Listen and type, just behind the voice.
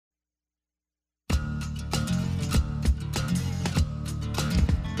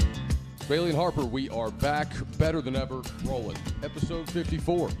Bailey and Harper, we are back better than ever, rolling. Episode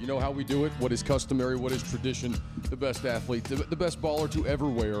 54. You know how we do it, what is customary, what is tradition, the best athlete, the best baller to ever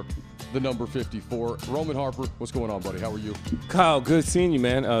wear the number 54. Roman Harper, what's going on, buddy? How are you? Kyle, good seeing you,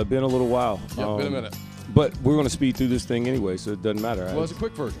 man. Been a little while. Yeah, been a minute. But we're going to speed through this thing anyway, so it doesn't matter. Well, it's a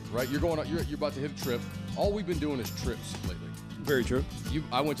quick version, right? You're about to hit a trip. All we've been doing is trips lately. Very true.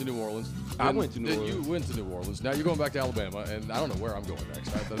 I went to New Orleans. I went to New Orleans. You went to New Orleans. Now you're going back to Alabama, and I don't know where I'm going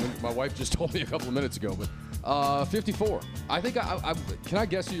next. I mean, my wife just told me a couple of minutes ago, but 54. I think can I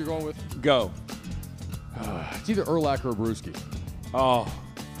guess who you're going with? Go. It's either Urlacher or Brewski. Oh,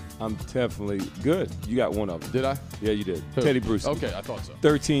 I'm definitely good. You got one of them. Did I? Yeah, you did. Who? Teddy Bruschi. Okay, I thought so.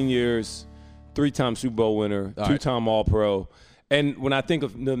 13 years, 3-time Super Bowl winner, All 2-time All-Pro. And when I think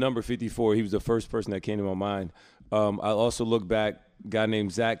of the number 54, he was the first person that came to my mind. I also look back, a guy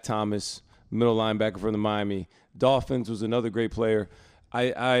named Zach Thomas, middle linebacker from the Miami Dolphins, was another great player.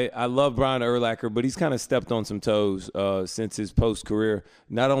 I love Brian Urlacher, but he's kind of stepped on some toes since his post-career.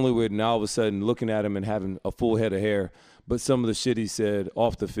 Not only with now all of a sudden looking at him and having a full head of hair, but some of the shit he said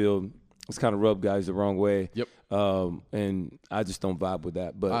off the field, it's kind of rubbed guys the wrong way. Yep. And I just don't vibe with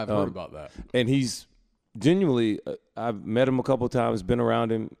that. But I've heard about that. And he's genuinely, I've met him a couple of times, been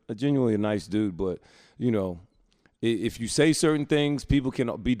around him, genuinely a nice dude. But, you know, if you say certain things, people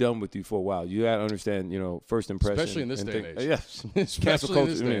can be done with you for a while. You got to understand, first impression. Especially in this day and age. Yes. Especially in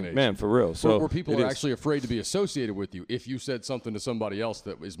this day and age. Man, for real. So where people are actually afraid to be associated with you if you said something to somebody else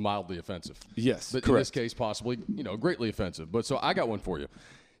that is mildly offensive. Yes, but correct. in this case, possibly, greatly offensive. But so I got one for you.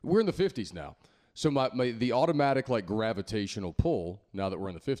 We're in the 50s now. So the automatic gravitational pull now that we're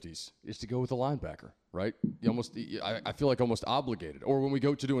in the 50s is to go with a linebacker, right? I feel like almost obligated. Or when we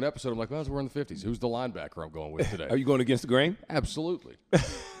go to do an episode, I'm like, well, we're in the 50s. Who's the linebacker I'm going with today? Are you going against the grain? Absolutely.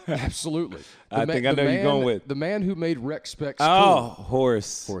 Absolutely. I think I know you're going with. The man who made rec specs cool. Oh,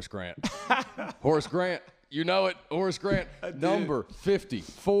 Horace Grant. Horace Grant. You know it. Horace Grant. Number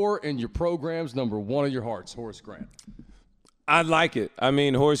 54 in your programs, number 1 in your hearts. Horace Grant. I like it. I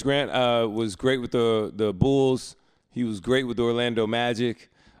mean, Horace Grant was great with the Bulls. He was great with the Orlando Magic,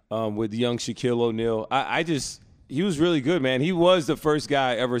 with young Shaquille O'Neal. He was really good, man. He was the first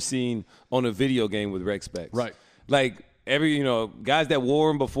guy ever seen on a video game with rec specs. Right. Like guys that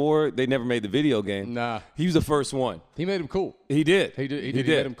wore him before, they never made the video game. Nah. He was the first one. He made him cool. He did. He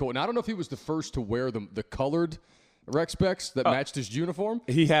made him cool. And I don't know if he was the first to wear the colored rec specs that matched his uniform.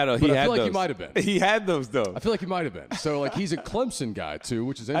 I feel like he might have been. He had those though. I feel like he might have been. So he's a Clemson guy too,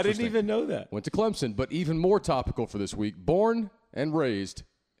 which is interesting. I didn't even know that. Went to Clemson, but even more topical for this week. Born and raised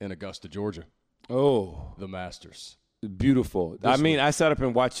in Augusta, Georgia. Oh, the Masters. Beautiful. I sat up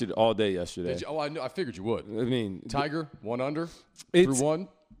and watched it all day yesterday. Did you? Oh, I figured you would. I mean, Tiger 1 under through 1.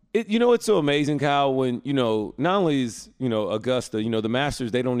 It's so amazing, Kyle, when, not only is, Augusta, the Masters,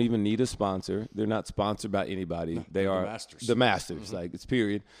 they don't even need a sponsor. They're not sponsored by anybody. They are the Masters. Mm-hmm. It's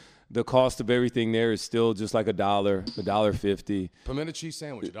period. The cost of everything there is still just like $1.50. Pimento cheese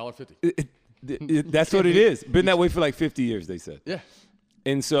sandwich, $1.50. That's what it is. Been that way for like 50 years, they said. Yeah.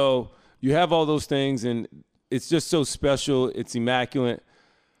 And so you have all those things, and it's just so special. It's immaculate.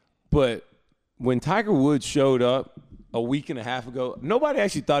 But when Tiger Woods showed up a week and a half ago, nobody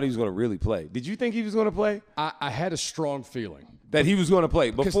actually thought he was going to really play. Did you think he was going to play? I had a strong feeling that he was going to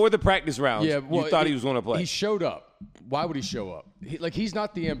play before the practice rounds. Yeah, you thought he was going to play. He showed up. Why would he show up? He's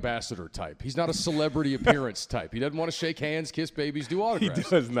not the ambassador type. He's not a celebrity appearance type. He doesn't want to shake hands, kiss babies, do autographs. He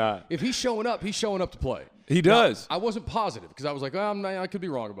does not. If he's showing up to play. He does. Now, I wasn't positive because I was like, I could be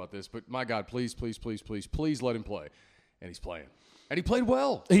wrong about this, but my God, please let him play. And he's playing. And he played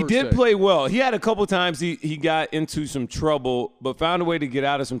well. He did play well. He had a couple times he got into some trouble, but found a way to get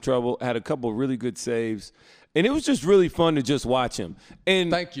out of some trouble, had a couple really good saves. And it was just really fun to just watch him.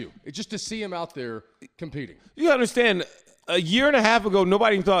 And thank you. Just to see him out there competing. You understand, a year and a half ago,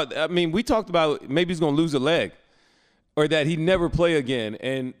 nobody thought, we talked about maybe he's going to lose a leg or that he'd never play again.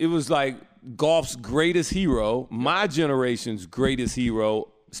 And it was like golf's greatest hero, my generation's greatest hero,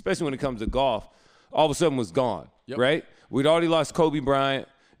 especially when it comes to golf, all of a sudden was gone, right? We'd already lost Kobe Bryant.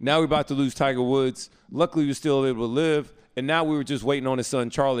 Now we're about to lose Tiger Woods. Luckily, we're still able to live. And now we were just waiting on his son,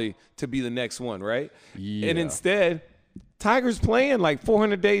 Charlie, to be the next one, right? Yeah. And instead, Tiger's playing like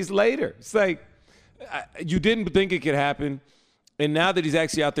 400 days later. It's like you didn't think it could happen. And now that he's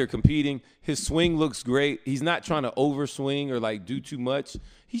actually out there competing, his swing looks great. He's not trying to overswing or do too much.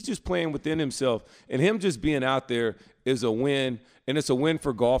 He's just playing within himself. And him just being out there is a win. And it's a win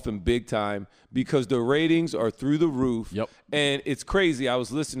for golf in big time because the ratings are through the roof. Yep. And it's crazy. I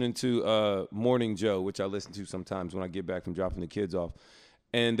was listening to Morning Joe, which I listen to sometimes when I get back from dropping the kids off.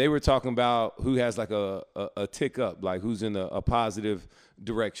 and they were talking about who has like a tick up, like who's in a positive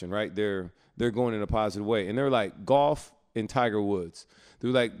direction, right? They're going in a positive way. And they're like, golf and Tiger Woods.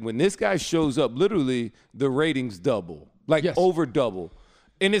 They're like, when this guy shows up, literally the ratings double, like over double.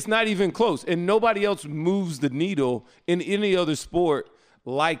 And it's not even close. And nobody else moves the needle in any other sport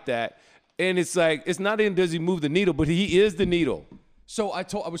like that. And it's like, it's not in does he move the needle, but he is the needle. So I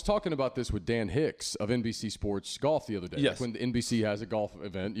was talking about this with Dan Hicks of NBC Sports Golf the other day. Yes. When NBC has a golf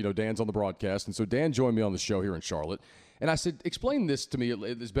event, Dan's on the broadcast. And so Dan joined me on the show here in Charlotte. And I said, explain this to me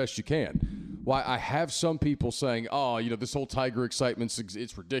as best you can. Why I have some people saying, this whole Tiger excitement,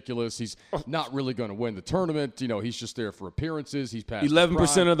 it's ridiculous. He's not really going to win the tournament. He's just there for appearances. He's past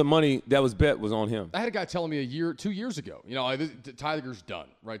 11% of the money that was bet was on him. I had a guy telling me 2 years ago, Tiger's done,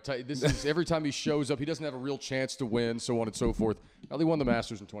 right? This is every time he shows up, he doesn't have a real chance to win, so on and so forth. Well, he won the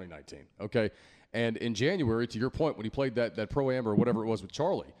Masters in 2019, okay? And in January, to your point, when he played that Pro-Am or whatever it was with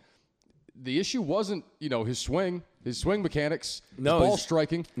Charlie, the issue wasn't, his swing mechanics, his ball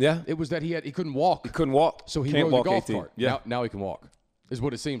striking. Yeah. It was that he couldn't walk. He couldn't walk. So he Can't rode the golf 18. cart. Yeah. Now he can walk, is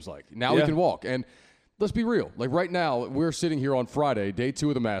what it seems like. Now he can walk. And let's be real. Like right now, we're sitting here on Friday, day 2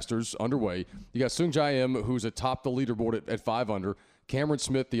 of the Masters underway. You got Sung Jae Im, who's atop the leaderboard at 5 under. Cameron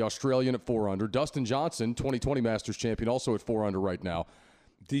Smith, the Australian, at 4 under. Dustin Johnson, 2020 Masters champion, also at 4 under right now.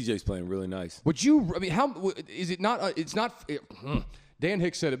 DJ's playing really nice. How is it not? It's not. Dan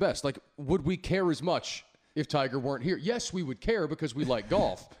Hicks said it best. Like, would we care as much if Tiger weren't here? Yes, we would care because we like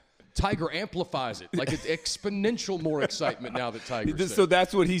golf. Tiger amplifies it. Like, it's exponential more excitement now that Tiger's there. So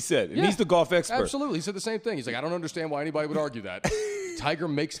that's what he said. And he's the golf expert. Absolutely. He said the same thing. He's like, I don't understand why anybody would argue that. Tiger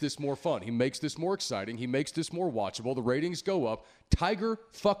makes this more fun. He makes this more exciting. He makes this more watchable. The ratings go up. Tiger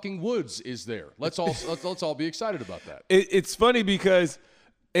fucking Woods is there. Let's all be excited about that. It's funny because,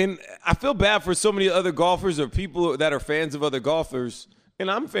 and I feel bad for so many other golfers or people that are fans of other golfers,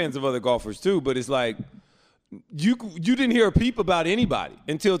 and I'm fans of other golfers too, but it's like, you didn't hear a peep about anybody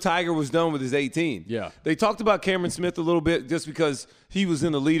until Tiger was done with his 18. Yeah. They talked about Cameron Smith a little bit just because he was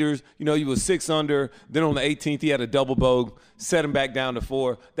in the leaders. He was 6 under. Then on the 18th, he had a double bogey, set him back down to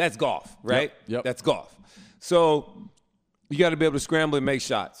 4. That's golf, right? Yep. That's golf. So you got to be able to scramble and make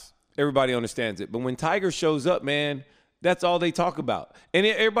shots. Everybody understands it. But when Tiger shows up, man, that's all they talk about. And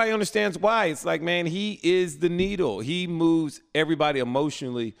everybody understands why. It's like, man, he is the needle. He moves everybody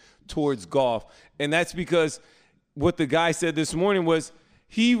emotionally towards golf. And that's because what the guy said this morning was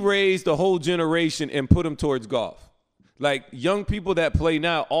he raised a whole generation and put them towards golf. Like, young people that play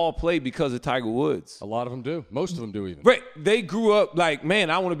now all play because of Tiger Woods. A lot of them do. Most of them do even. Right. They grew up like, man,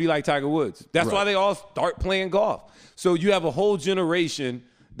 I want to be like Tiger Woods. That's why they all start playing golf. So you have a whole generation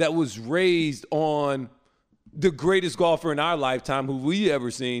that was raised on the greatest golfer in our lifetime who we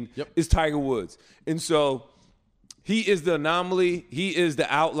ever seen is Tiger Woods. And so he is the anomaly. He is the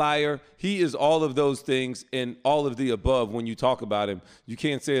outlier. He is all of those things and all of the above when you talk about him. You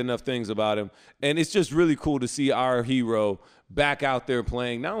can't say enough things about him. And it's just really cool to see our hero back out there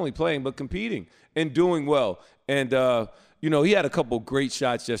playing, not only playing, but competing and doing well. And, he had a couple great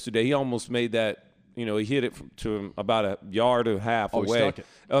shots yesterday. He almost made that. He hit it to about a yard and a half away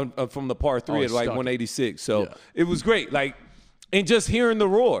from the par 3 at like 186. So it was great. Like, and just hearing the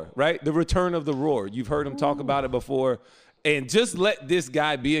roar, right? The return of the roar. You've heard him talk about it before. And just let this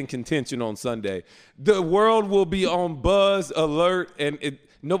guy be in contention on Sunday. The world will be on buzz alert, and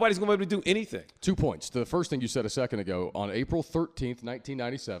nobody's going to be able to do anything. 2 points. The first thing you said a second ago, on April 13th,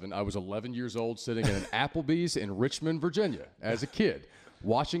 1997, I was 11 years old sitting in an Applebee's in Richmond, Virginia as a kid,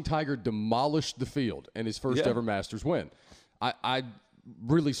 watching Tiger demolish the field in his first ever Masters win. I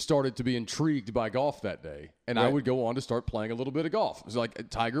really started to be intrigued by golf that day, and I would go on to start playing a little bit of golf. It was like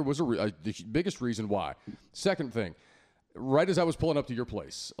Tiger was the biggest reason why. Second thing, right as I was pulling up to your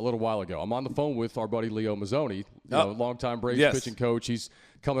place a little while ago, I'm on the phone with our buddy Leo Mazzoni, longtime Braves pitching coach. He's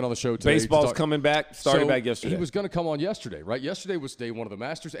coming on the show today. Baseball's coming back, started back yesterday. He was going to come on yesterday, right? Yesterday was day 1 of the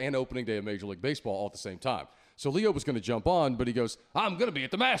Masters and opening day of Major League Baseball all at the same time. So Leo was going to jump on, but he goes, I'm going to be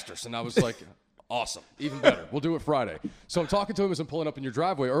at the Masters. And I was like, awesome. Even better. We'll do it Friday. So I'm talking to him as I'm pulling up in your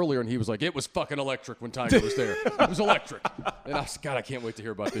driveway earlier, and he was like, it was fucking electric when Tiger was there. It was electric. And I was, God, I can't wait to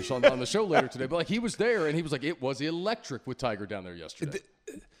hear about this on the show later today. But like, he was there, and he was like, it was electric with Tiger down there yesterday.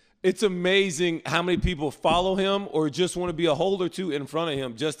 It's amazing how many people follow him or just want to be a hole or two in front of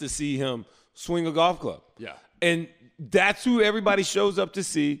him just to see him swing a golf club. Yeah. And that's who everybody shows up to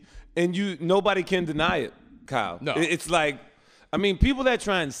see, and nobody can deny it, Kyle. No. It's like, I mean, people that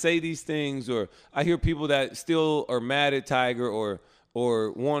try and say these things, or I hear people that still are mad at Tiger or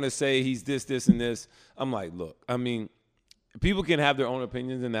want to say he's this, and this. I'm like, look, I mean, people can have their own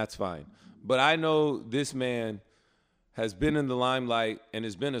opinions, and that's fine. But I know this man has been in the limelight and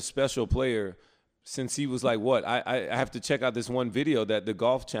has been a special player since he was like what? I have to check out this one video that the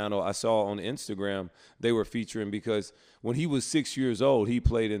Golf Channel I saw on Instagram they were featuring, because when he was 6 years old, he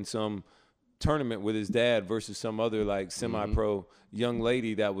played in some tournament with his dad versus some other like semi-pro young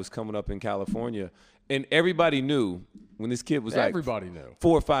lady that was coming up in California. And everybody knew when this kid was like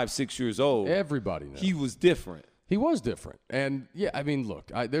 4, 5, 6 years old. Everybody knew. He was different. He was different. And, yeah, I mean,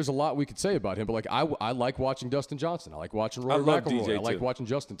 look, there's a lot we could say about him. But, like, I like watching Dustin Johnson. I like watching Rory McIlroy. DJ I like too. watching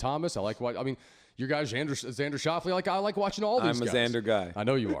Justin Thomas. I mean, your guy, Xander Schauffele. I like watching all these guys. I'm a Xander guy. I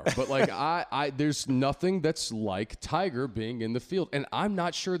know you are. But, like, there's nothing that's like Tiger being in the field. And I'm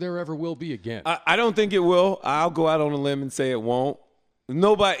not sure there ever will be again. I don't think it will. I'll go out on a limb and say it won't.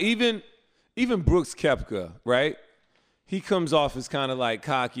 Nobody, even Brooks Koepka, right? He comes off as kind of like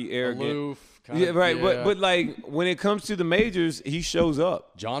cocky, arrogant. Aloof. Yeah, right. Yeah. But like when it comes to the majors, he shows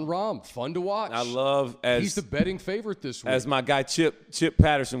up. Jon Rahm, fun to watch. I love he's the betting favorite this week. As my guy Chip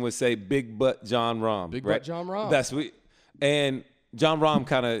Patterson would say, big butt Jon Rahm. Big butt Jon Rahm. That's what. And Jon Rahm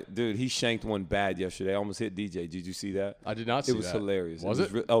kind of, dude, he shanked one bad yesterday. Almost hit DJ. Did you see that? I did not see that. It was hilarious. Was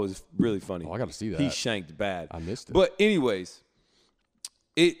it? It was really funny. Oh, I got to see that. He shanked bad. I missed it. But anyways,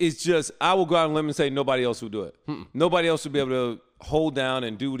 it's just I will go out on a limb and say nobody else will do it. Nobody else will be able to hold down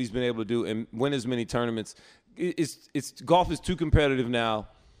and do what he's been able to do and win as many tournaments. It's golf is too competitive now,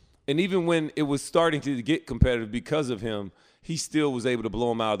 and even when it was starting to get competitive because of him, he still was able to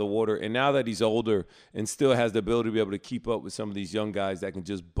blow him out of the water. And now that he's older and still has the ability to be able to keep up with some of these young guys that can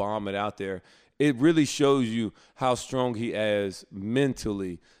just bomb it out there, it really shows you how strong he is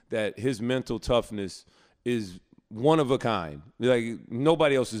mentally, that his mental toughness is one of a kind. Like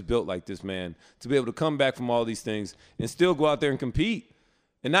nobody else is built like this man, to be able to come back from all these things and still go out there and compete,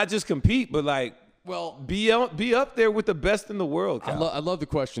 and not just compete, but like, well, be up there with the best in the world. I love the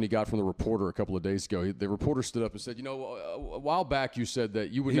question he got from the reporter a couple of days ago. The reporter stood up and said, a while back you said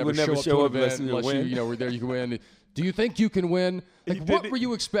that you would never show up to an event unless you were there. You can win. Do you think you can win? Like, what were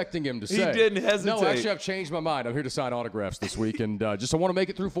you expecting him to say? He didn't hesitate. No, actually, I've changed my mind. I'm here to sign autographs this week, and I want to make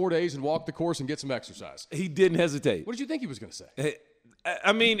it through 4 days and walk the course and get some exercise. He didn't hesitate. What did you think he was going to say?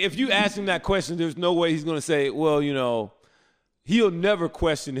 I mean, if you ask him that question, there's no way he's going to say, well, he'll never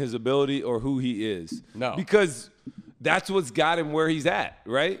question his ability or who he is. No. Because that's what's got him where he's at,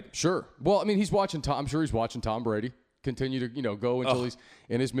 right? Sure. Well, I mean, I'm sure he's watching Tom Brady continue to, go until he's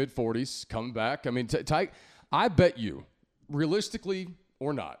in his mid-40s, come back. I mean, I bet you, realistically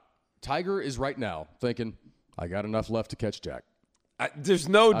or not, Tiger is right now thinking, I got enough left to catch Jack. There's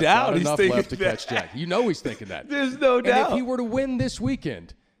no doubt he's thinking left to catch Jack. You know he's thinking that. There's no doubt. And if he were to win this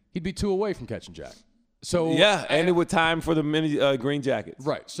weekend, he'd be 2 away from catching Jack. So yeah, and it would time for the mini green jackets.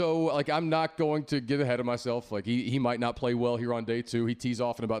 Right. So, like, I'm not going to get ahead of myself. Like, he might not play well here on day 2. He tees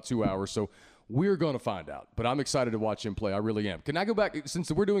off in about 2 hours. So we're going to find out. But I'm excited to watch him play. I really am. Can I go back?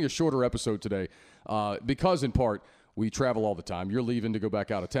 Since we're doing a shorter episode today, because in part we travel all the time. You're leaving to go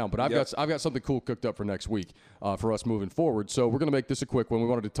back out of town. But I've got something cool cooked up for next week for us moving forward. So we're going to make this a quick one. We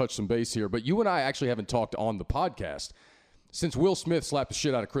wanted to touch some base here. But you and I actually haven't talked on the podcast since Will Smith slapped the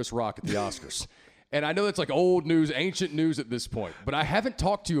shit out of Chris Rock at the Oscars. And I know it's like old news, ancient news at this point, but I haven't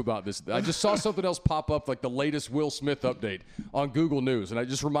talked to you about this. I just saw something else pop up, like the latest Will Smith update on Google News, and it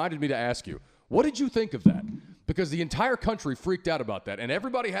just reminded me to ask you, what did you think of that? Because the entire country freaked out about that, and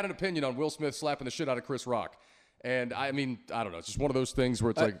everybody had an opinion on Will Smith slapping the shit out of Chris Rock. And, I mean, I don't know. It's just one of those things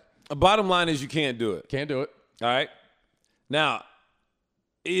where it's like. Bottom line is you can't do it. Can't do it. All right? Now,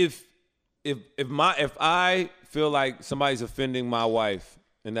 if I feel like somebody's offending my wife,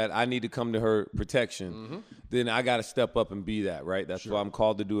 and that I need to come to her protection, then I got to step up and be that, right? That's what I'm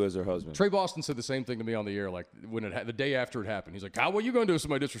called to do as her husband. Trey Boston said the same thing to me on the air, like when the day after it happened. He's like, "How what are you going to do if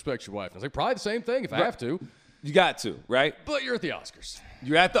somebody disrespects your wife?" And I was like, "Probably the same thing if I have to." You got to, right? But you're at the Oscars.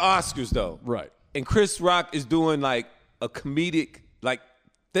 You're at the Oscars, though. Right. And Chris Rock is doing, like, a comedic, like,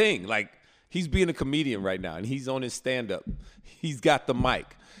 thing. Like, he's being a comedian right now, and he's on his stand-up. He's got the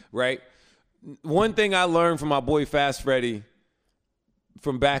mic, right? One thing I learned from my boy Fast Freddie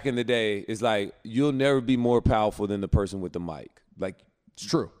from back in the day is, like, you'll never be more powerful than the person with the mic. Like, it's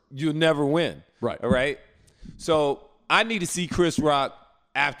true. You'll never win. Right. All right? So I need to see Chris Rock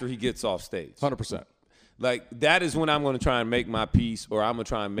after he gets off stage. 100%. Like, that is when I'm going to try and make my peace, or I'm going to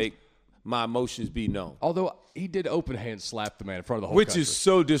try and make my emotions be known. Although he did open hand slap the man in front of the whole country. Which is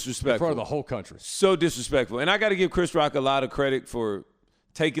so disrespectful. In front of the whole country. So disrespectful. And I got to give Chris Rock a lot of credit for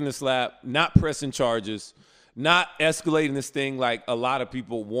taking the slap, not pressing charges, not escalating this thing like a lot of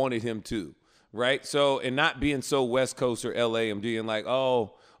people wanted him to, right? So, and not being so West Coast or LA and being like,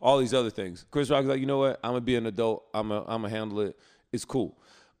 oh, all these other things. Chris Rock's like, you know what? I'm going to be an adult. I'm going to handle it. It's cool.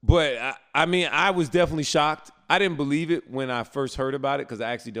 But, I mean, I was definitely shocked. I didn't believe it when I first heard about it because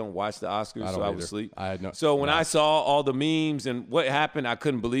I actually don't watch the Oscars, I don't so I either. was asleep. I had no. So when I saw all the memes and what happened, I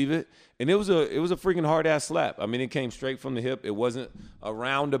couldn't believe it. And it was a freaking hard ass slap. I mean, it came straight from the hip. It wasn't a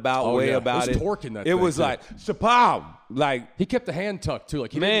roundabout way about it. It was torque in that It thing, was too. like shapow. Like He kept the hand tucked too.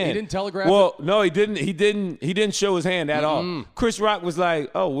 Like he man, didn't telegraph. Well, no, he didn't. He didn't show his hand at all. Chris Rock was like,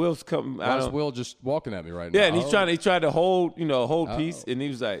 "Oh, Will's coming." Why is Will just walking at me right now? Yeah, and he tried to hold peace, and he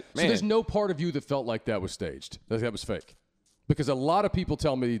was like, So "Man, there's no part of you that felt like that was staged. That was fake. Because a lot of people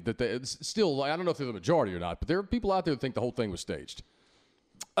tell me that it's still, I don't know if they're the majority or not, but there are people out there that think the whole thing was staged.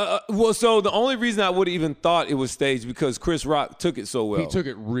 well, so the only reason I would have even thought it was staged because Chris Rock took it so well. He took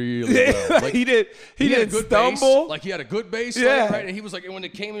it really well. Like, he didn't had a good stumble. Base. Like he had a good base. Yeah. Right? And he was like, when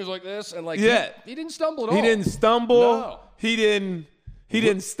it came, he was like this. And like, Yeah. he didn't stumble at all. He didn't stumble. No. He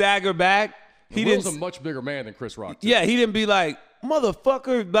didn't stagger back. He Will's didn't. a much bigger man than Chris Rock. Too. Yeah, he didn't be like,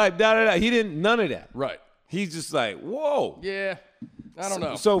 motherfucker, like, da-da-da. He didn't, none of that. Right. He's just like, whoa. Yeah. I don't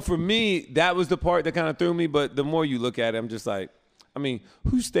know. So for me, that was the part that kind of threw me. But the more you look at it, I'm just like, I mean,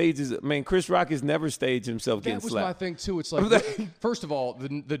 who stages it? I mean, Chris Rock has never staged himself getting That was slapped. my thing, too. It's like, first of all,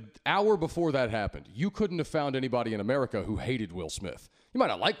 the hour before that happened, you couldn't have found anybody in America who hated Will Smith. You might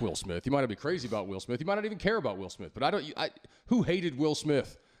not like Will Smith. You might not be crazy about Will Smith. You might not even care about Will Smith. But who hated Will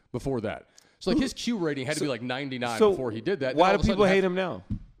Smith before that? So, like, his Q rating had to be like 99 before he did that. Why do people hate him now?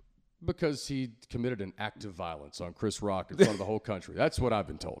 Because he committed an act of violence on Chris Rock in front of the whole country. That's what I've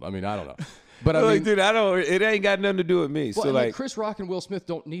been told. I mean, I don't know. But I mean, dude, it ain't got nothing to do with me. well, So like, Chris Rock and Will Smith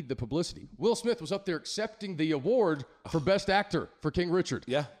don't need the publicity. Will Smith was up there accepting the award for Best Actor for King Richard.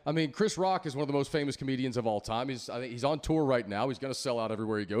 Yeah. I mean, Chris Rock is one of the most famous comedians of all time. I think he's on tour right now. He's going to sell out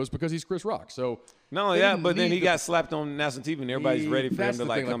everywhere he goes because he's Chris Rock. So not only that, but then he got slapped on national TV, and everybody's ready for him that's to the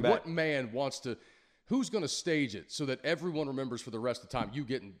like thing. come back. What man wants to? Who's going to stage it so that everyone remembers for the rest of the time you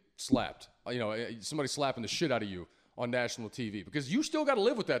getting slapped? You know, somebody slapping the shit out of you on national TV, because you still got to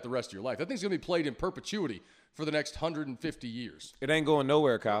live with that the rest of your life. That thing's going to be played in perpetuity for the next 150 years. It ain't going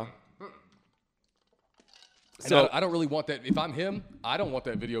nowhere, Kyle. So I don't really want that. If I'm him, I don't want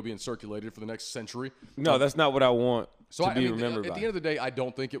that video being circulated for the next century. No, that's not what I want to be remembered at by. the end of the day, I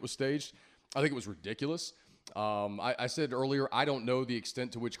don't think it was staged. I think it was ridiculous. I said earlier, I don't know the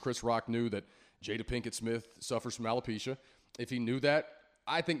extent to which Chris Rock knew that Jada Pinkett Smith suffers from alopecia. If he knew that,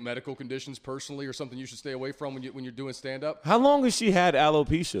 I think medical conditions personally are something you should stay away from when you're doing stand-up. How long has she had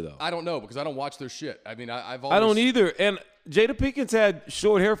alopecia, though? I don't know because I don't watch their shit. I mean, I've always... I don't either. And Jada Pinkett's had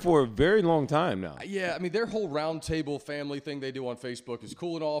short hair for a very long time now. Yeah, I mean, their whole round table family thing they do on Facebook is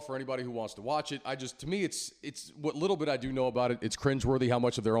cool and all for anybody who wants to watch it. To me, it's what little bit I do know about it, it's cringeworthy how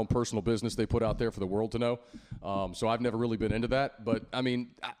much of their own personal business they put out there for the world to know. So I've never really been into that. But, I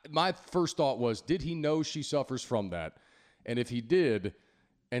mean, my first thought was, did he know she suffers from that? And if he did,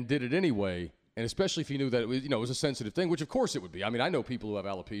 and did it anyway, and especially if he knew that it was a sensitive thing, which of course it would be. I mean, I know people who have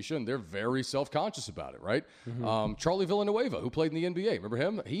alopecia, and they're very self-conscious about it, right? Mm-hmm. Charlie Villanueva, who played in the NBA, remember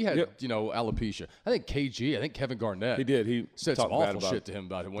him? He had, alopecia. I think KG, I think Kevin Garnett. He did. He said some talked bad awful about shit it. to him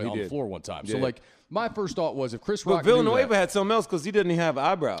about it on the floor one time. He So, did. like, my first thought was if Chris Rock But Villanueva knew that, had something else because he didn't even have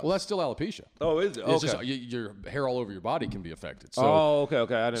eyebrows. well, that's still alopecia. Oh, is it? It's Okay. just, your hair all over your body can be affected. So, okay. I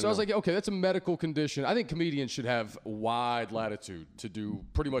didn't So know. I was like, okay, that's a medical condition. I think comedians should have wide latitude to do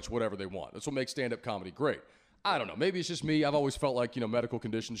pretty much whatever they want. That's what makes stand-up comedy great. I don't know. Maybe it's just me. I've always felt like, medical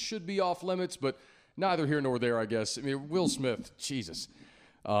conditions should be off limits, but neither here nor there, I guess. I mean, Will Smith, Jesus.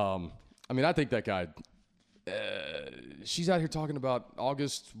 I mean, I think that guy, she's out here talking about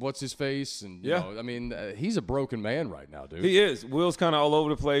August, what's his face? And, you know, I mean, he's a broken man right now, dude. He is. Will's kind of all over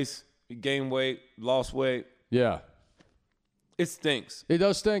the place. He gained weight, lost weight. Yeah. It stinks. It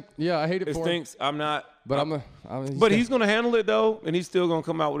does stink. Yeah, I hate it It for him. stinks. I'm not. But But he's going to handle it, though, and he's still going to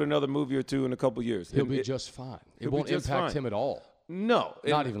come out with another movie or two in a couple years. He'll be just fine. It he'll be won't just impact fine. him at all. No.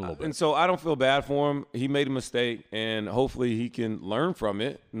 Not even a little bit. And so I don't feel bad for him. He made a mistake, and hopefully he can learn from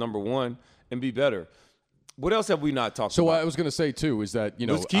it, number one, and be better. What else have we not talked So about? I was going to say, too, is that,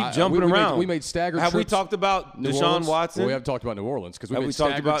 Let's keep jumping around. We made staggered Have trips. we talked about New Deshaun Orleans? Watson? Well, we haven't talked about New Orleans because we Have made we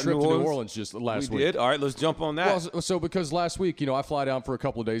talked staggered about trip New to New Orleans? Orleans just last we week. did? All right, let's jump on that. Well, so because last week, I fly down for a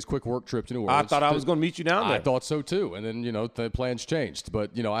couple of days, quick work trip to New I Orleans. thought I was going to meet you down there. I thought so, too. And then, the plans changed.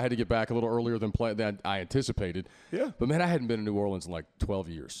 But, I had to get back a little earlier than I anticipated. Yeah. But, man, I hadn't been to New Orleans in like 12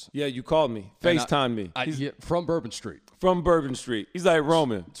 years. Yeah, you called me. And FaceTime me. He's from Bourbon Street, From Bourbon Street. He's like,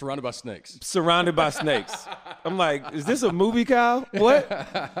 Roman, surrounded by snakes. surrounded by snakes. I'm like, is this a movie, Kyle? What?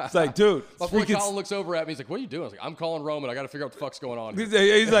 It's like, dude. My boy freaking Colin looks over at me. He's like, what are you doing? I was like, I'm calling Roman. I got to figure out what the fuck's going on here.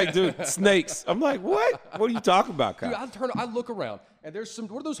 He's like, dude, snakes. I'm like, what? What are you talking about, Kyle? Dude, I look around, and there's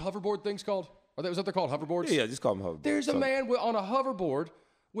what are those hoverboard things called? Is that they're called hoverboards? Yeah, just call him hoverboard. There's a man on a hoverboard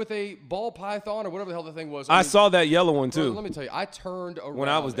with a ball python or whatever the hell the thing was. I saw that yellow one too. Let me tell you, I turned around. When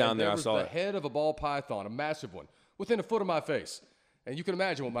I was down and there, I was saw the it. head of a ball python, a massive one, within a foot of my face. And you can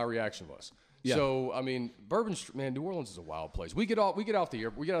imagine what my reaction was. Yeah. So, I mean, man, New Orleans is a wild place. We get out of the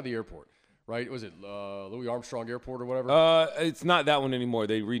airport, right? Was it Louis Armstrong Airport or whatever? It's not that one anymore.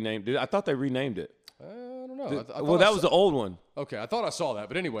 They renamed it. I thought they renamed it. I don't know. That was the old one. Okay, I thought I saw that,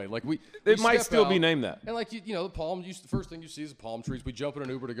 but anyway, like It might still be named that. And like the first thing you see is the palm trees. We jump in an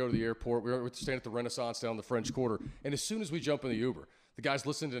Uber to go to the airport. We're staying at the Renaissance down the French Quarter, and as soon as we jump in the Uber, the guy's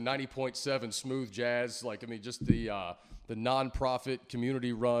listening to 90.7 smooth jazz. Like, I mean, just the nonprofit,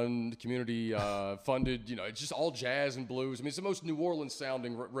 community-run, community-funded. It's just all jazz and blues. I mean, it's the most New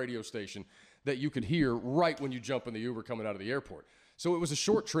Orleans-sounding radio station that you could hear right when you jump in the Uber coming out of the airport. So it was a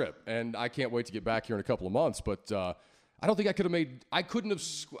short trip, and I can't wait to get back here in a couple of months. But I don't think I couldn't have.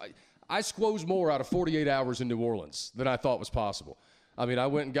 I squoze more out of 48 hours in New Orleans than I thought was possible. I mean, I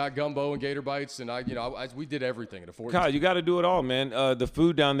went and got gumbo and gator bites, and we did everything at a 40. Kyle, you got to do it all, man. The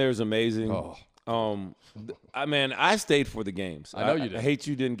food down there is amazing. I stayed for the games. I know you did. I hate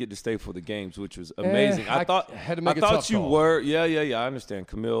you didn't get to stay for the games, which was amazing. I thought had to make I thought tough you call. were. Yeah. I understand.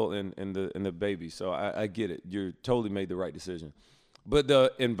 Camille and the baby. So I get it. You totally made the right decision. But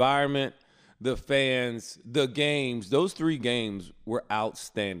the environment, the fans, the games, those 3 games were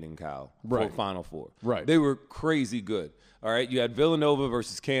outstanding, Kyle, for Final Four. Right. They were crazy good. All right, you had Villanova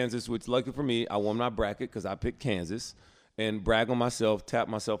versus Kansas, which luckily for me, I won my bracket because I picked Kansas, and brag on myself, tap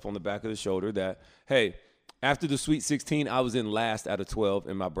myself on the back of the shoulder that, hey, after the Sweet 16, I was in last out of 12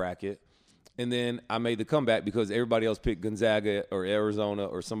 in my bracket. And then I made the comeback because everybody else picked Gonzaga or Arizona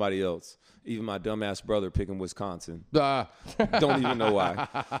or somebody else. Even my dumbass brother picking Wisconsin. Don't even know why.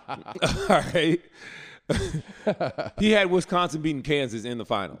 All right. He had Wisconsin beating Kansas in the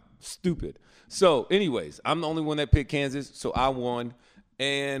final. Stupid. So, anyways, I'm the only one that picked Kansas, so I won.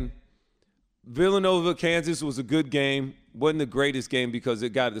 And Villanova, Kansas was a good game. Wasn't the greatest game because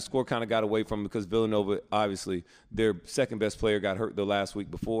the score kind of got away from them because Villanova, obviously, their second best player got hurt the last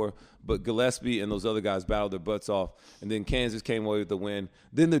week before. But Gillespie and those other guys battled their butts off. And then Kansas came away with the win.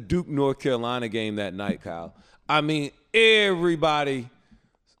 Then the Duke, North Carolina game that night, Kyle. I mean, everybody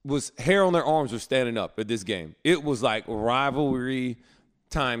was hair on their arms were standing up at this game. It was like rivalry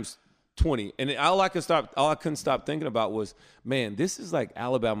times 20. And all I couldn't stop thinking about was, man, this is like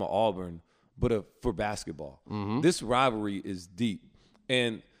Alabama-Auburn, but for basketball. Mm-hmm. This rivalry is deep.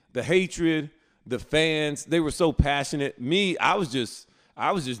 And the hatred, the fans, they were so passionate. Me, I was just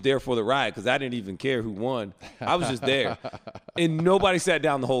there for the ride because I didn't even care who won. I was just there. And nobody sat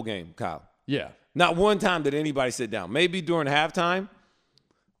down the whole game, Kyle. Yeah. Not one time did anybody sit down. Maybe during halftime,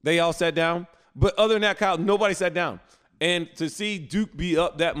 they all sat down. But other than that, Kyle, nobody sat down. And to see Duke be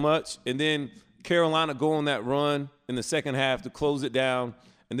up that much and then Carolina go on that run in the second half to close it down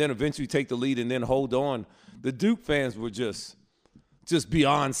and then eventually take the lead and then hold on, the Duke fans were just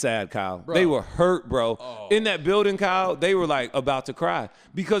beyond sad, Kyle. Bro. They were hurt, bro. Oh. In that building, Kyle, they were like about to cry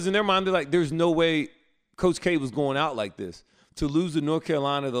because in their mind, they're like, there's no way Coach K was going out like this. To lose to North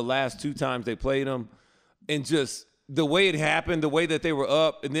Carolina the last 2 times they played them and just the way it happened, the way that they were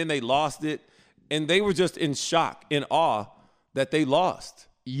up and then they lost it. And they were just in shock, in awe that they lost.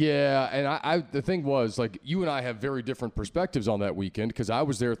 Yeah, and the thing was, like, you and I have very different perspectives on that weekend because I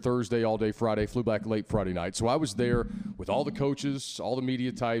was there Thursday all day Friday, flew back late Friday night. So I was there with all the coaches, all the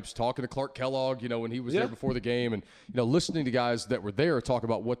media types, talking to Clark Kellogg, when he was there before the game and, listening to guys that were there talk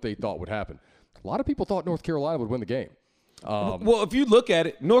about what they thought would happen. A lot of people thought North Carolina would win the game. Well, if you look at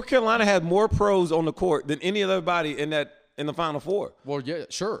it, North Carolina had more pros on the court than any other body in the Final Four. Well, yeah,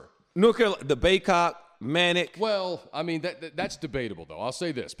 sure. North Carolina, the Baycock, Manic. Well, I mean, that's debatable, though. I'll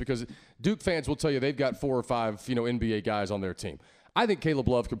say this, because Duke fans will tell you they've got 4 or 5, NBA guys on their team. I think Caleb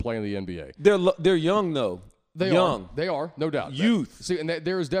Love could play in the NBA. They're young, though. They are, no doubt. Youth. See, and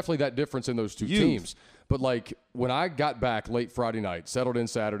there is definitely that difference in those two teams. But, like, when I got back late Friday night, settled in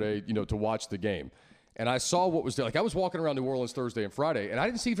Saturday, to watch the game, and I saw what was there. Like, I was walking around New Orleans Thursday and Friday, and I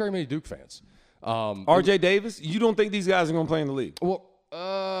didn't see very many Duke fans. R.J. Davis, you don't think these guys are going to play in the league? Well,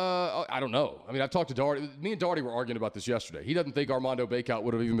 I don't know. I mean, I've talked to Darty. Me and Darty were arguing about this yesterday. He doesn't think Armando Bacot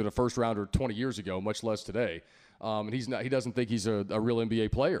would have even been a first rounder 20 years ago, much less today. And he doesn't think he's a real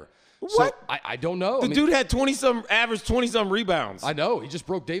NBA player. What? So, I don't know. The dude had averaged 20-some rebounds. I know. He just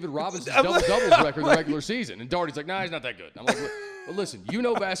broke David Robinson's double-doubles record in the regular season. And Darty's like, nah, he's not that good. I'm like, well, listen, you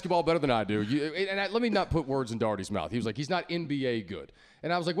know basketball better than I do. Let me not put words in Darty's mouth. He was like, he's not NBA good.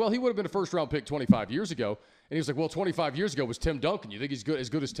 And I was like, well, he would have been a first-round pick 25 years ago. And he was like, well, 25 years ago was Tim Duncan. You think he's as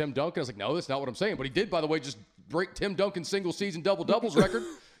good as Tim Duncan? I was like, no, that's not what I'm saying. But he did, by the way, just break Tim Duncan's single-season double-doubles record.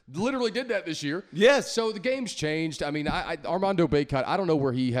 Literally did that this year. Yes. So the game's changed. I mean, Armando Bacot, I don't know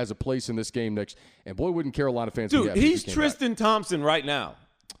where he has a place in this game next. And boy, wouldn't Carolina fans be Dude, happy if he he's came Tristan back. Thompson right now.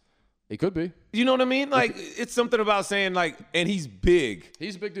 He could be. You know what I mean? Like, it's something about saying, like, and he's big.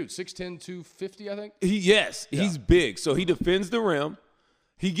 He's a big dude, 6'10", 250, I think. He's big. So he defends the rim.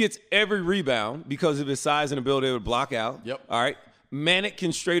 He gets every rebound because of his size and ability to block out. Yep. All right. Manek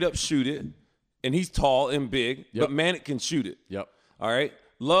can straight up shoot it, and he's tall and big, Yep. but Manek can shoot it. Yep. All right.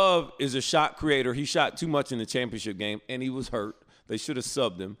 Love is a shot creator. He shot too much in the championship game, and he was hurt. They should have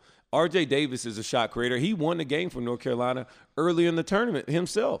subbed him. R.J. Davis is a shot creator. He won the game for North Carolina early in the tournament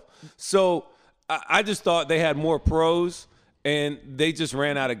himself. So I just thought they had more pros, and they just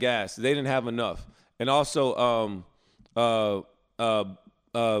ran out of gas. They didn't have enough. And also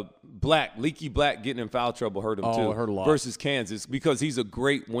Leaky Black getting in foul trouble hurt him too. It hurt a lot. Versus Kansas because he's a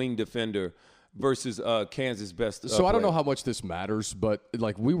great wing defender versus Kansas' best. So I don't know player. how much this matters, but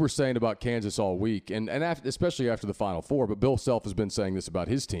like we were saying about Kansas all week, and especially after the Final Four, but Bill Self has been saying this about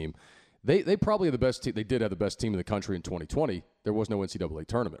his team. They probably are the best team. They did have the best team in the country in 2020. There was no NCAA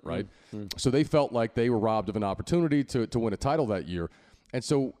tournament, right? Mm-hmm. So they felt like they were robbed of an opportunity to win a title that year. And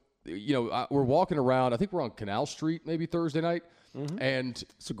so, we're walking around. I think we're on Canal Street maybe Thursday night, and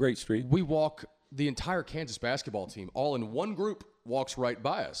It's a great street. we walk the entire Kansas basketball team all in one group walks right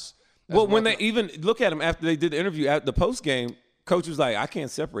by us. Well, when they even look at him after they did the interview at the post game, coach was like, "I can't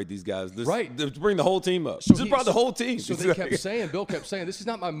separate these guys. Right. Let's bring the whole team up." So Just brought the whole team. So Bill kept saying, this is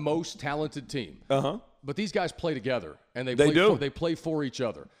not my most talented team. But these guys play together, and they play for each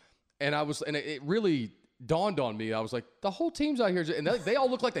other. And it really dawned on me. I was like, the whole team's out here, and they all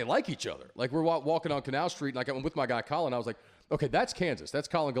look like they like each other. Like we're walking on Canal Street, and like I'm with my guy Colin. I was like, okay, that's Kansas. That's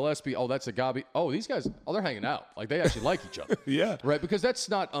Colin Gillespie. Oh, that's Agabi. Oh, these guys, they're hanging out. Like they actually like each other. Yeah. Right? Because that's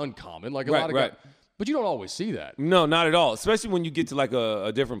not uncommon. Like a lot of guys. But you don't always see that. No, not at all. Especially when you get to like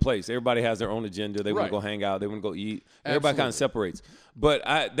a different place. Everybody has their own agenda. They want to Right. go hang out. They want to go eat. Everybody kind of separates. But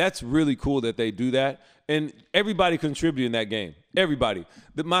that's really cool that they do that. And everybody contributed in that game. Everybody.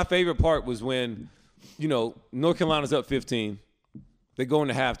 My favorite part was when, North Carolina's up 15. They go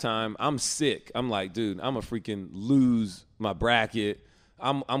into halftime. I'm sick. I'm like, dude, I'm a freaking lose my bracket.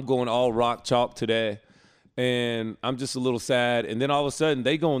 I'm going all rock chalk today. And I'm just a little sad. And then all of a sudden,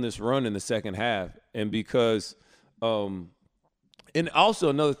 they go on this run in the second half. And because and also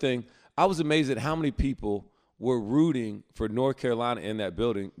another thing, I was amazed at how many people were rooting for North Carolina in that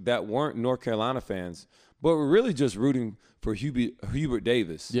building that weren't North Carolina fans, but were really just rooting for Hubert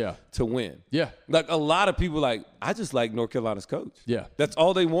Davis to win. Yeah. Like a lot of people I just like North Carolina's coach. Yeah. That's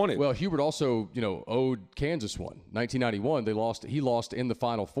all they wanted. Well, Hubert also, owed Kansas one. 1991, he lost in the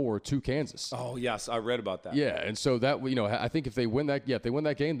Final Four to Kansas. Oh, yes, I read about that. Yeah, and so that, I think if they win that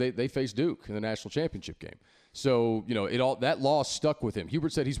game, they face Duke in the national championship game. So, that loss stuck with him.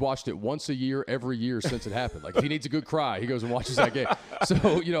 Hubert said he's watched it once a year, every year since it happened. Like, if he needs a good cry, he goes and watches that game.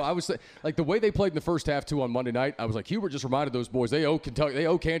 So, I was like, the way they played in the first half, too, on Monday night, I was like, Hubert just reminded those boys, they owe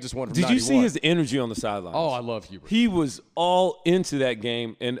Kansas one from 91. Did you see his energy on the sidelines? Oh, I love Hubert. He was all into that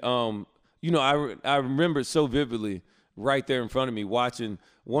game. And, I remember it so vividly right there in front of me watching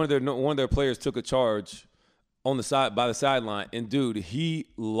one of their players took a charge on the side by the sideline, and dude, he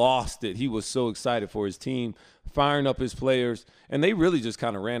lost it. He was so excited for his team, firing up his players, and they really just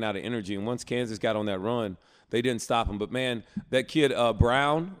kind of ran out of energy. And once Kansas got on that run, they didn't stop him. But man, that kid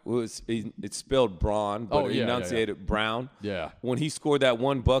Brown it's spelled Braun, but he enunciated Brown. Yeah. When he scored that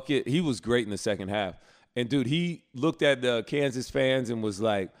one bucket, he was great in the second half. And dude, he looked at the Kansas fans and was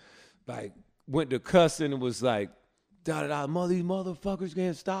like went to cussing and was like, these motherfuckers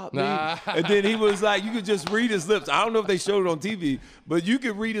can't stop me. And then he was like, you could just read his lips. I don't know if they showed it on TV, but you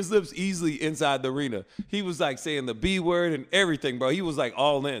could read his lips easily inside the arena. He was like saying the B word and everything, bro. He was like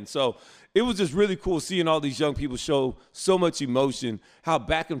all in. So it was just really cool seeing all these young people show so much emotion, how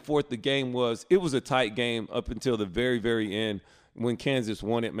back and forth the game was. It was a tight game up until the very, very end when Kansas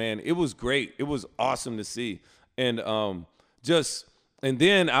won it, man. It was great. It was awesome to see. And And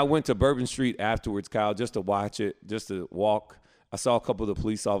then I went to Bourbon Street afterwards, Kyle, just to watch it, just to walk. I saw a couple of the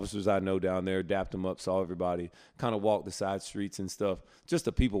police officers I know down there, dapped them up, saw everybody, kind of walked the side streets and stuff, just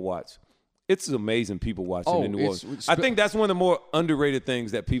to people watch. It's amazing people watching in New Orleans. I think that's one of the more underrated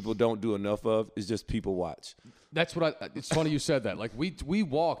things that people don't do enough of is just people watch. That's what it's funny you said that. Like we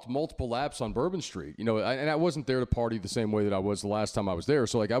walked multiple laps on Bourbon Street, and I wasn't there to party the same way that I was the last time I was there.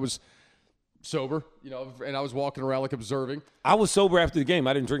 So like I was sober, and I was walking around like observing. I was sober after the game.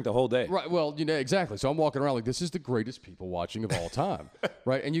 I didn't drink the whole day. Right. Well, exactly. So I'm walking around like this is the greatest people watching of all time.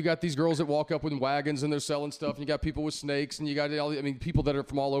 Right. And you got these girls that walk up with wagons and they're selling stuff. And you got people with snakes and you got people that are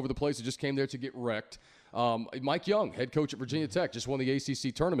from all over the place that just came there to get wrecked. Mike Young, head coach at Virginia Tech, just won the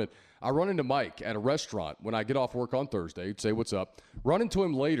ACC tournament. I run into Mike at a restaurant when I get off work on Thursday. He'd say, what's up? Run into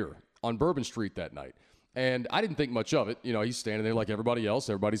him later on Bourbon Street that night. And I didn't think much of it. You know, he's standing there like everybody else.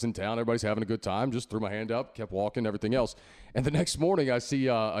 Everybody's in town. Everybody's having a good time. Just threw my hand up, kept walking, everything else. And the next morning, I see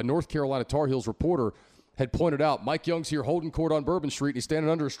a North Carolina Tar Heels reporter had pointed out, Mike Young's here holding court on Bourbon Street, and he's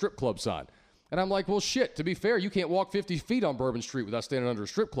standing under a strip club sign. And I'm like, well, shit, to be fair, you can't walk 50 feet on Bourbon Street without standing under a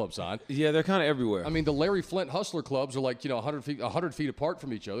strip club sign. Yeah, they're kind of everywhere. I mean, the Larry Flint Hustler clubs are like, 100 feet apart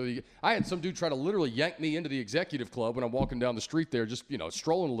from each other. I had some dude try to literally yank me into the executive club when I'm walking down the street there, just,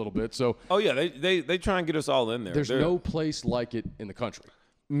 strolling a little bit. So, oh, yeah, they try and get us all in there. There's no place like it in the country.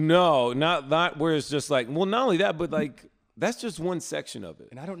 No, not where it's just like, well, not only that, but like, that's just one section of it.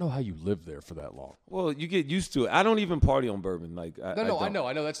 And I don't know how you lived there for that long. Well, you get used to it. I don't even party on Bourbon. Like, I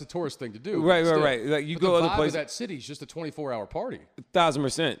know. That's the tourist thing to do. Right. Like you go other places. Of that city is just a 24-hour party.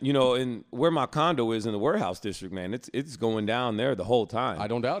 1,000%. And where my condo is in the warehouse district, man, it's going down there the whole time. I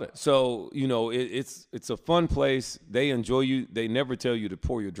don't doubt it. So it's a fun place. They enjoy you. They never tell you to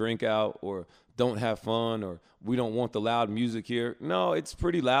pour your drink out or don't have fun or we don't want the loud music here. No, it's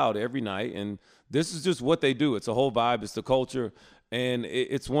pretty loud every night, and this is just what they do. It's a whole vibe. It's the culture, and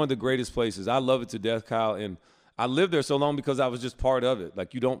it's one of the greatest places. I love it to death, Kyle, and I lived there so long because I was just part of it.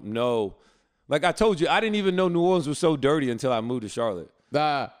 Like, you don't know. Like I told you, I didn't even know New Orleans was so dirty until I moved to Charlotte.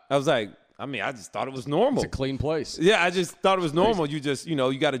 I was like, I just thought it was normal. It's a clean place. Yeah, I just thought it was normal. You just,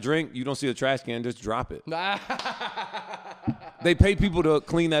 you got a drink, you don't see a trash can, just drop it. They pay people to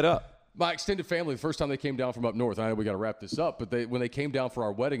clean that up. My extended family, the first time they came down from up north, I know we got to wrap this up, but when they came down for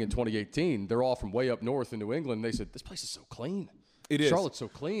our wedding in 2018, they're all from way up north in New England, and they said, this place is so clean. It is. Charlotte's so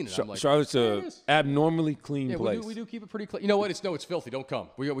clean. And I'm like, Charlotte's a abnormally clean place. We do keep it pretty clean. You know what? It's filthy. Don't come.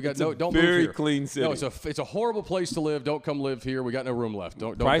 Don't move here. Very clean city. No, it's a horrible place to live. Don't come live here. We got no room left.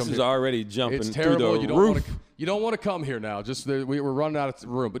 Don't Prices come here. are already jumping. It's terrible. Through the roof. You don't want to come here now. Just we're running out of the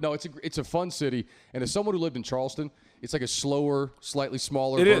room. But no, it's a fun city. And as someone who lived in Charleston, it's like a slower, slightly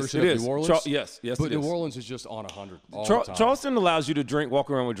smaller version of New Orleans. Yes, but New Orleans is just on 100 all the time. Charleston allows you to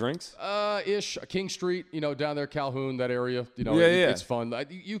walk around with drinks. Ish. King Street, down there, Calhoun, that area. It's fun.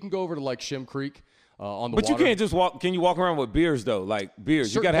 You can go over to like Shim Creek. On the but water. You can't just walk. Can you walk around with beers though? Like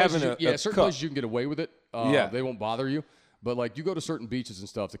beers, you got to have certain cup. places you can get away with it. They won't bother you. But like you go to certain beaches and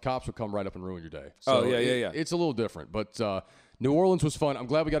stuff, the cops will come right up and ruin your day. So it's a little different. But New Orleans was fun. I'm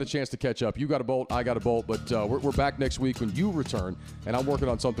glad we got a chance to catch up. You got a bolt, I got a bolt. But we're back next week when you return, and I'm working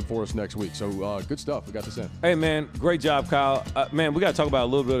on something for us next week. So good stuff. We got this in. Hey man, great job, Kyle. Man, we got to talk about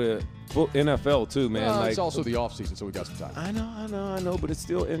a little bit of NFL too, man. It's also the off season, so we got some time. I know, but it's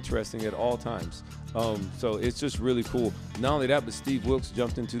still interesting at all times. So it's just really cool. Not only that, but Steve Wilkes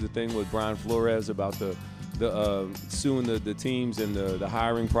jumped into the thing with Brian Flores about the suing the teams and the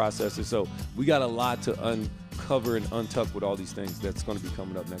hiring processes. So we got a lot to uncover and untuck with all these things that's going to be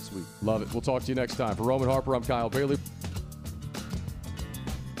coming up next week. Love it. We'll talk to you next time. For Roman Harper, I'm Kyle Bailey.